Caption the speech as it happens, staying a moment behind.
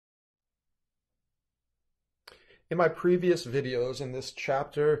In my previous videos in this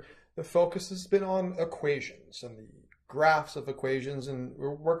chapter, the focus has been on equations and the graphs of equations, and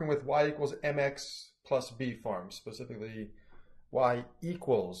we're working with y equals mx plus b form, specifically y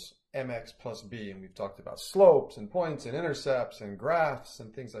equals mx plus b, and we've talked about slopes and points and intercepts and graphs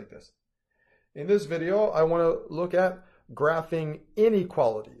and things like this. In this video, I want to look at graphing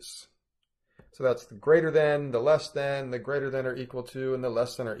inequalities. So that's the greater than, the less than, the greater than or equal to, and the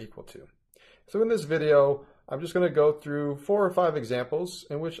less than or equal to. So in this video, I'm just going to go through 4 or 5 examples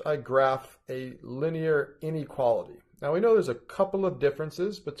in which I graph a linear inequality. Now we know there's a couple of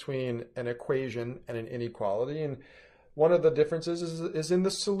differences between an equation and an inequality, and one of the differences is in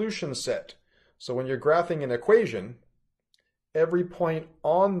the solution set. So when you're graphing an equation, every point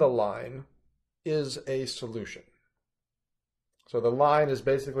on the line is a solution. So the line is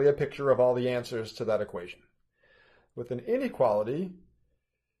basically a picture of all the answers to that equation. With an inequality,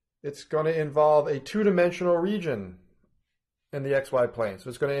 it's going to involve a two-dimensional region in the xy plane. So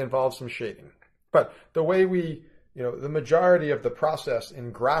it's going to involve some shading. But the way the majority of the process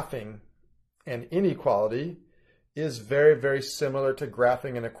in graphing an inequality is very, very similar to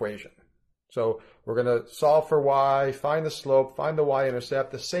graphing an equation. So we're going to solve for y, find the slope, find the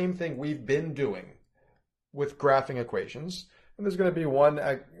y-intercept, the same thing we've been doing with graphing equations. And there's going to be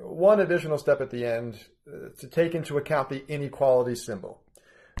one additional step at the end to take into account the inequality symbol.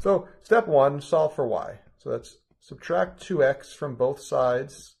 So step 1, solve for y. So let's subtract 2x from both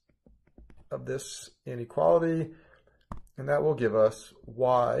sides of this inequality, and that will give us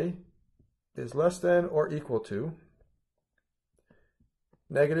y is less than or equal to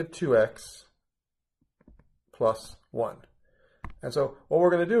negative 2x plus 1. And so what we're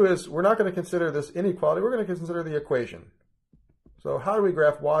going to do is we're not going to consider this inequality, we're going to consider the equation. So how do we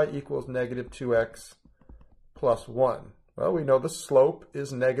graph y equals negative 2x plus 1? Well, we know the slope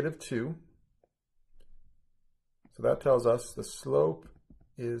is negative 2. So that tells us the slope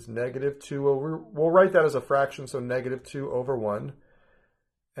is negative 2 over, we'll write that as a fraction, so negative 2 over 1.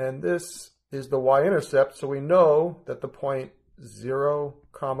 And this is the y-intercept, so we know that the point 0,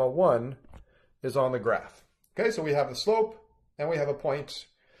 1 is on the graph. Okay, so we have the slope and we have a point.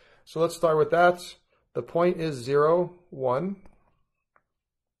 So let's start with that. The point is 0, 1.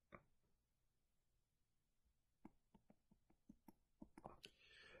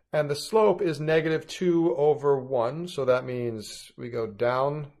 And the slope is negative 2 over 1, so that means we go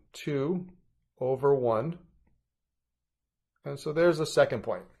down 2 over 1. And so there's the second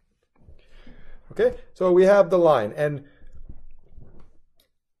point. Okay, so we have the line. And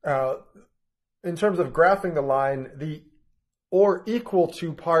in terms of graphing the line, the or equal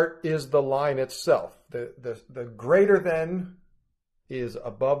to part is the line itself. The greater than is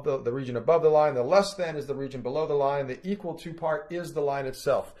above the region above the line. The less than is the region below the line. The equal to part is the line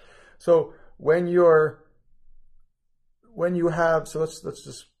itself. So when you have, so let's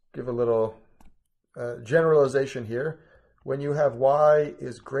just give a little generalization here. When you have y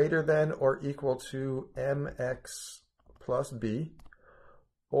is greater than or equal to mx plus b,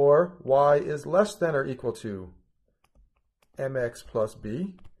 or y is less than or equal to mx plus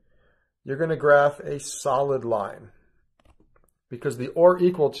b, you're going to graph a solid line, because the or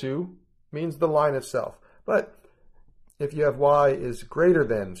equal to means the line itself. But if you have y is greater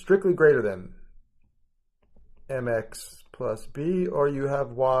than, strictly greater than mx plus b, or you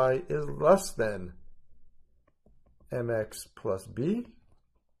have y is less than mx plus b,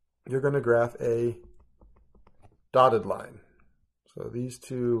 you're going to graph a dotted line. So these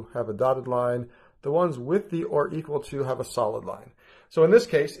two have a dotted line. The ones with the or equal to have a solid line. So in this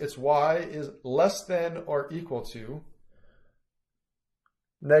case, it's y is less than or equal to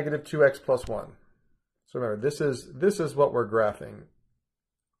negative 2x plus 1. So remember, this is what we're graphing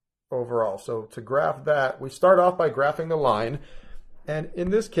overall. So to graph that, we start off by graphing the line. And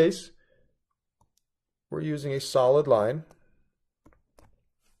in this case, we're using a solid line.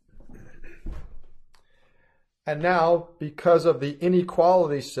 And now, because of the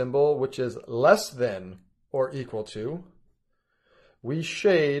inequality symbol, which is less than or equal to, we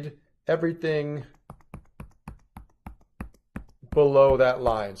shade everything below that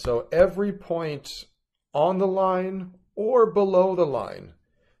line. So every point on the line or below the line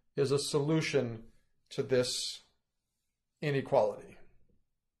is a solution to this inequality.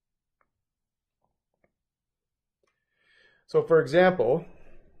 So for example,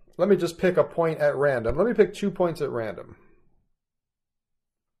 let me just pick a point at random. Let me pick 2 points at random.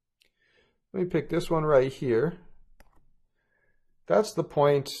 Let me pick this one right here. That's the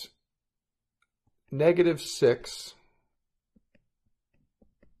point negative 6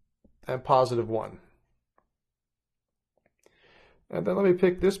 and positive 1. And then let me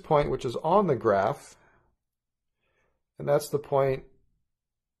pick this point, which is on the graph, and that's the point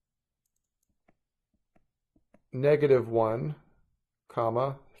 -1,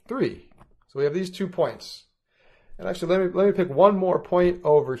 3. So we have these 2 points. And actually, let me pick one more point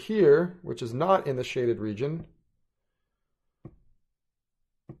over here, which is not in the shaded region.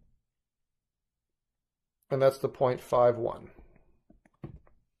 And that's the point 5, 1.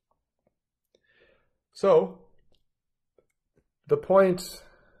 So the point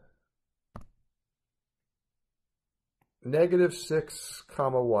 -6,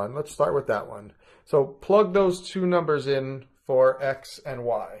 1, let's start with that one. So plug those 2 numbers in for x and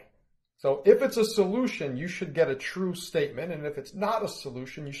y. So if it's a solution, you should get a true statement, and if it's not a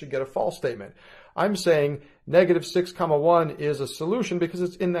solution, you should get a false statement. I'm saying -6, 1 is a solution because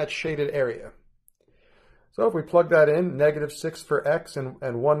it's in that shaded area. So if we plug that in, -6 for x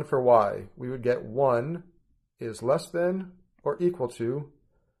and 1 for y, we would get 1 is less than or equal to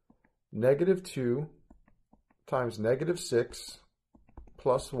 -2 times -6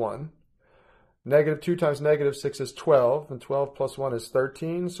 plus 1. -2 times -6 is 12, and 12 plus 1 is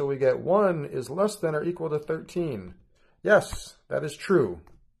 13, so we get 1 is less than or equal to 13. Yes, that is true.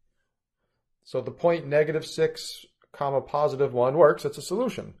 So the point -6, +1 works. It's a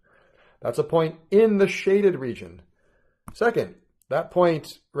solution. That's a point in the shaded region. Second, that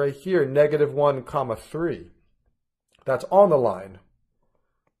point right here, -1, 3, that's on the line.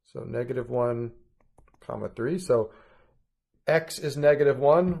 So -1, 3. So x is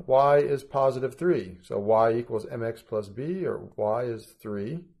 -1, y is +3. So y equals mx plus b, or y is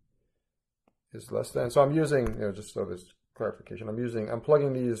 3 is less than. So I'm using, just so there's clarification, I'm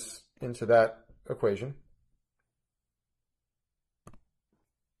plugging these into that equation.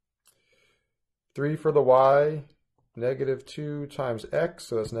 3 for the y, -2 times x,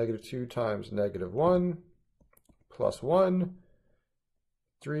 so that's -2 times -1 plus 1.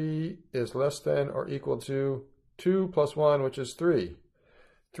 3 is less than or equal to 2 plus 1, which is 3.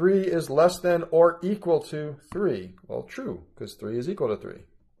 3 is less than or equal to 3. Well, true, because 3 is equal to 3.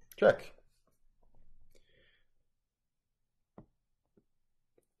 Check.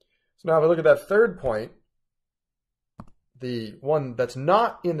 So now if we look at that third point, the one that's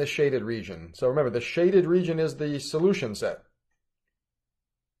not in the shaded region. So remember, the shaded region is the solution set.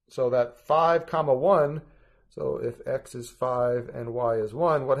 So that 5, 1, so if x is 5 and y is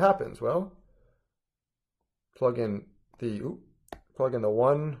 1, what happens? Well, plug in the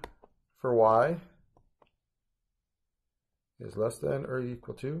 1 for y is less than or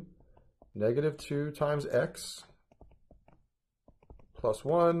equal to -2 times x plus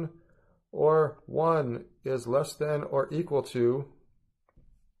 1, or 1 is less than or equal to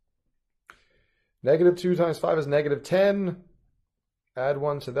 -2 times 5 is -10. Add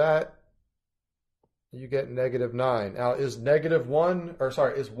 1 to that, you get -9. Now, is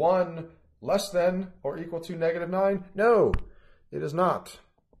is 1 less than or equal to -9? No, it is not.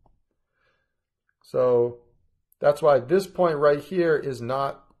 So that's why this point right here is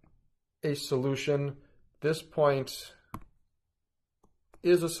not a solution. This point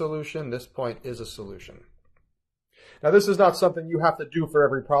is a solution. This point is a solution. Now, this is not something you have to do for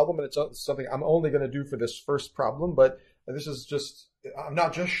every problem, and it's something I'm only going to do for this first problem, but this is just, I'm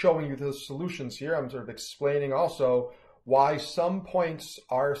not just showing you the solutions here. I'm sort of explaining also why some points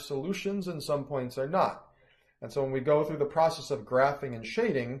are solutions and some points are not. And so when we go through the process of graphing and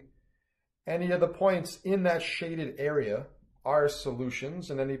shading, any of the points in that shaded area are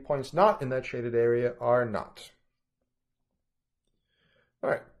solutions, and any points not in that shaded area are not. All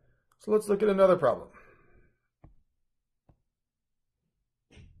right, so let's look at another problem.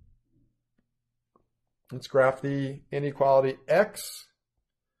 Let's graph the inequality x.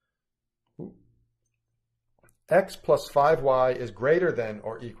 X plus 5y is greater than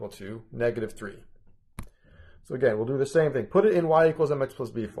or equal to -3. So again, we'll do the same thing. Put it in y equals mx plus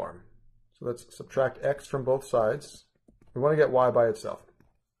b form. So let's subtract x from both sides. We want to get y by itself.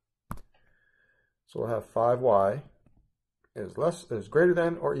 So we'll have 5y is greater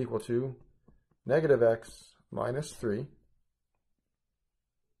than or equal to -x minus 3.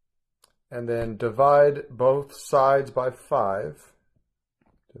 And then divide both sides by 5.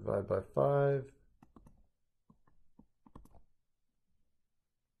 Divide by 5.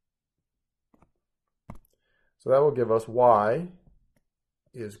 So that will give us y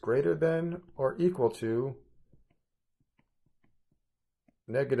is greater than or equal to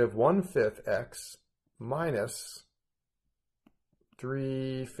 -1/5 x minus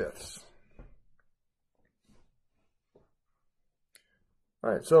 3/5. All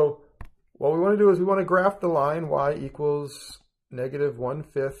right, so what we want to do is we want to graph the line y equals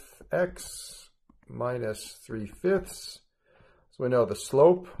 -1/5 x minus 3/5. So we know the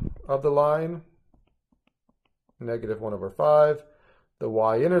slope of the line negative 1 over 5. The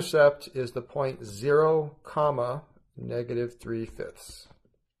y-intercept is the point 0, comma, negative 3/5.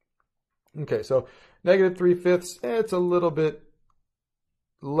 Okay, so negative 3/5, it's a little bit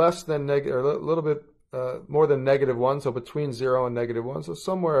less than negative, or a little bit more than negative 1, so between 0 and negative 1, so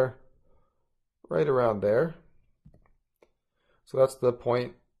somewhere right around there. So that's the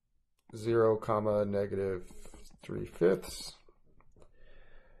point 0, comma, negative 3/5.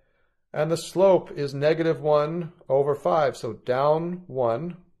 And the slope is negative 1 over 5, so down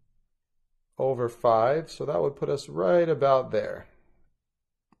 1 over 5, so that would put us right about there.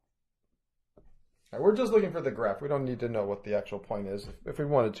 Right, we're just looking for the graph. We don't need to know what the actual point is. If we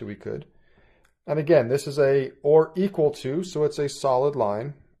wanted to, we could. And again, this is a or equal to, so it's a solid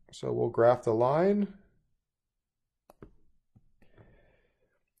line. So we'll graph the line.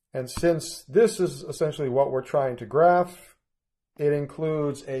 And since this is essentially what we're trying to graph, it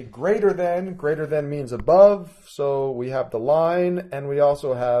includes a greater than means above, so we have the line, and we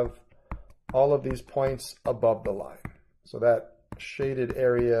also have all of these points above the line. So that shaded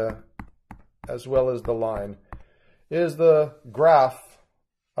area, as well as the line, is the graph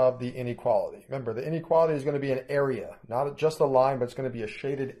of the inequality. Remember, the inequality is going to be an area, not just a line, but it's going to be a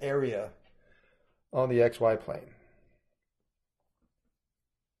shaded area on the xy plane.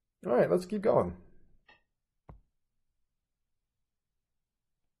 All right, let's keep going.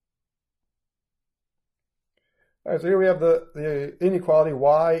 All right, so here we have the inequality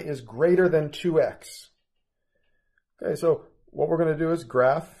y is greater than 2x. Okay, so what we're going to do is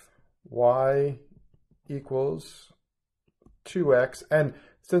graph y equals 2x. And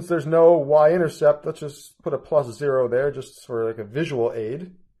since there's no y-intercept, let's just put a plus 0 there just for like a visual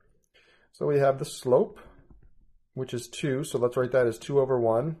aid. So we have the slope, which is 2. So let's write that as 2 over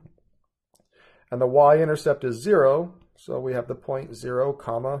 1. And the y-intercept is 0. So we have the point 0,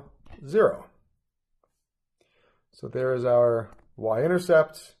 comma 0. So there is our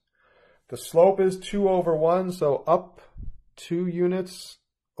y-intercept. The slope is 2 over 1, so up 2 units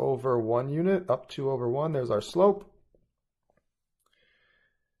over 1 unit, up 2 over 1, there's our slope.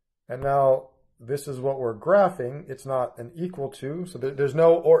 And now this is what we're graphing. It's not an equal to, so there's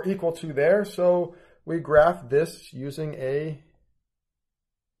no or equal to there, so we graph this using a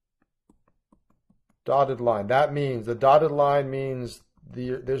dotted line. That means, the dotted line means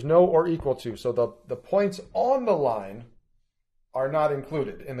there's no or equal to, so the points on the line are not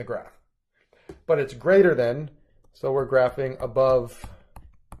included in the graph. But it's greater than, so we're graphing above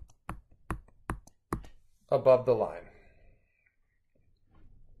the line.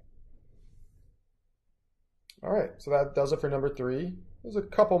 All right, so that does it for number 3. There's a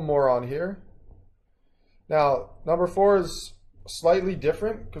couple more on here. Now, number 4 is slightly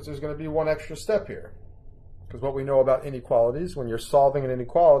different because there's going to be one extra step here. Because what we know about inequalities, when you're solving an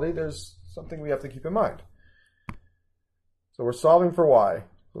inequality, there's something we have to keep in mind. So we're solving for y.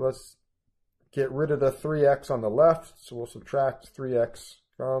 So let's get rid of the 3x on the left. So we'll subtract 3x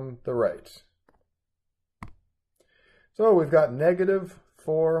from the right. So we've got negative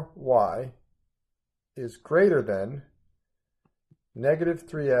 4y is greater than negative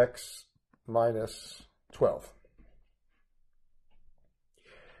 3x minus 12.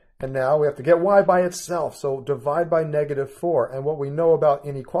 And now we have to get y by itself, so divide by negative 4. And what we know about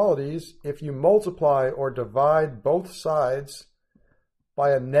inequalities, if you multiply or divide both sides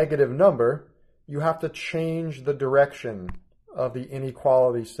by a negative number, you have to change the direction of the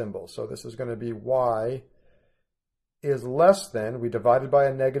inequality symbol. So this is going to be y is less than, we divided by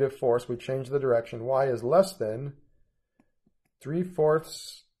a negative 4, so we change the direction. Y is less than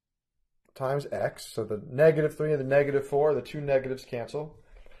 3/4 times x, so the negative 3 and the negative 4, the two negatives cancel.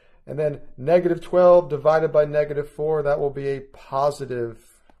 And then negative 12 divided by negative 4, that will be a positive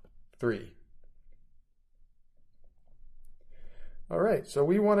 3. All right, so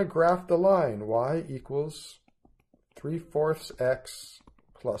we want to graph the line. Y equals 3/4 x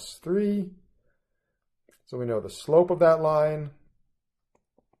plus 3. So we know the slope of that line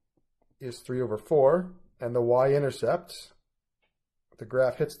is 3 over 4. And the y-intercept, the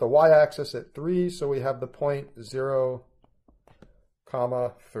graph hits the y-axis at 3, so we have the point 0,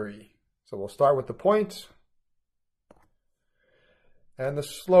 comma 3. So we'll start with the point. And the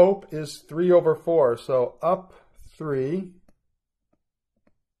slope is 3 over 4. So up 3,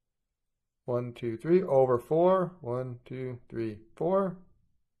 1, 2, 3, over 4, 1, 2, 3, 4.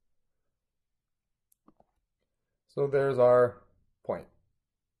 So there's our point.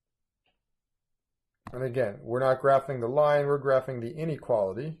 And again, we're not graphing the line, we're graphing the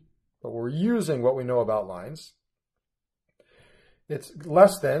inequality, but we're using what we know about lines. It's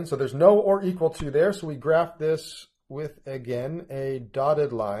less than, so there's no or equal to there, so we graph this with, again, a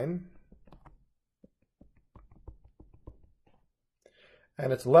dotted line.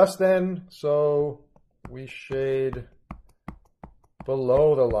 And it's less than, so we shade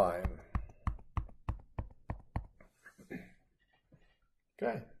below the line.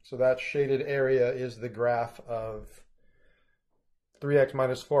 Okay, so that shaded area is the graph of 3x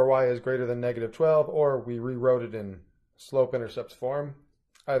minus 4y is greater than negative 12, or we rewrote it in slope-intercepts form.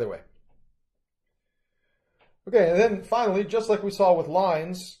 Either way. Okay, and then finally, just like we saw with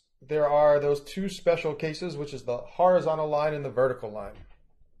lines, there are those two special cases, which is the horizontal line and the vertical line.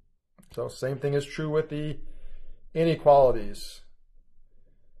 So same thing is true with the inequalities.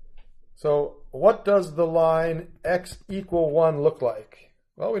 So what does the line x equal 1 look like?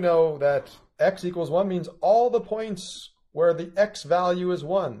 Well, we know that x equals 1 means all the points where the x value is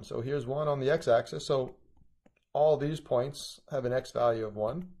 1. So here's 1 on the x-axis. So all these points have an x value of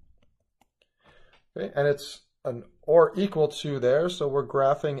 1. Okay, and it's an or equal to there, so we're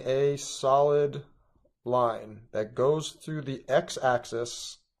graphing a solid line that goes through the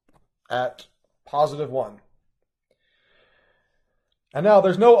x-axis at positive 1. And now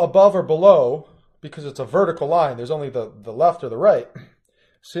there's no above or below because it's a vertical line. There's only the left or the right.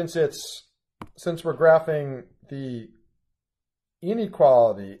 Since we're graphing the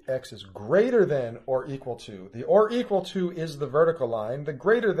inequality, x is greater than or equal to. The or equal to is the vertical line. The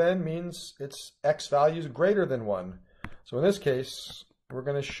greater than means its x value is greater than 1. So in this case, we're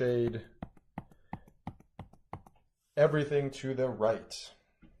going to shade everything to the right.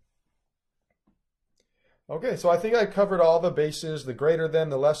 Okay, so I think I covered all the bases, the greater than,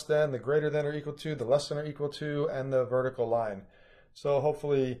 the less than, the greater than or equal to, the less than or equal to, and the vertical line. So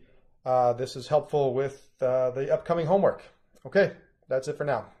hopefully this is helpful with the upcoming homework. Okay, that's it for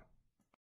now.